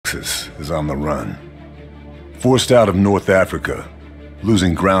Axis is on the run. Forced out of North Africa,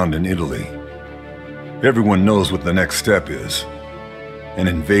 losing ground in Italy. Everyone knows what the next step is. An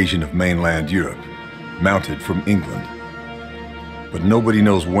invasion of mainland Europe, mounted from England. But nobody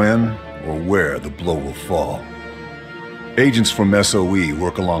knows when or where the blow will fall. Agents from SOE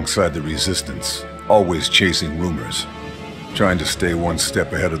work alongside the resistance, always chasing rumors, trying to stay one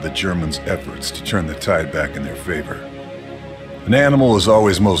step ahead of the Germans' efforts to turn the tide back in their favor. An animal is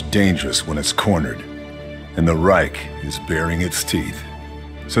always most dangerous when it's cornered, and the Reich is baring its teeth.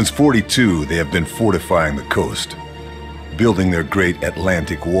 Since '42, they have been fortifying the coast, building their great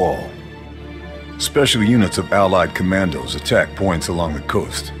Atlantic Wall. Special units of Allied commandos attack points along the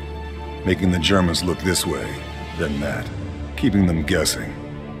coast, making the Germans look this way, then that, keeping them guessing,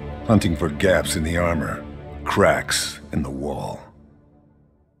 hunting for gaps in the armor, cracks in the wall.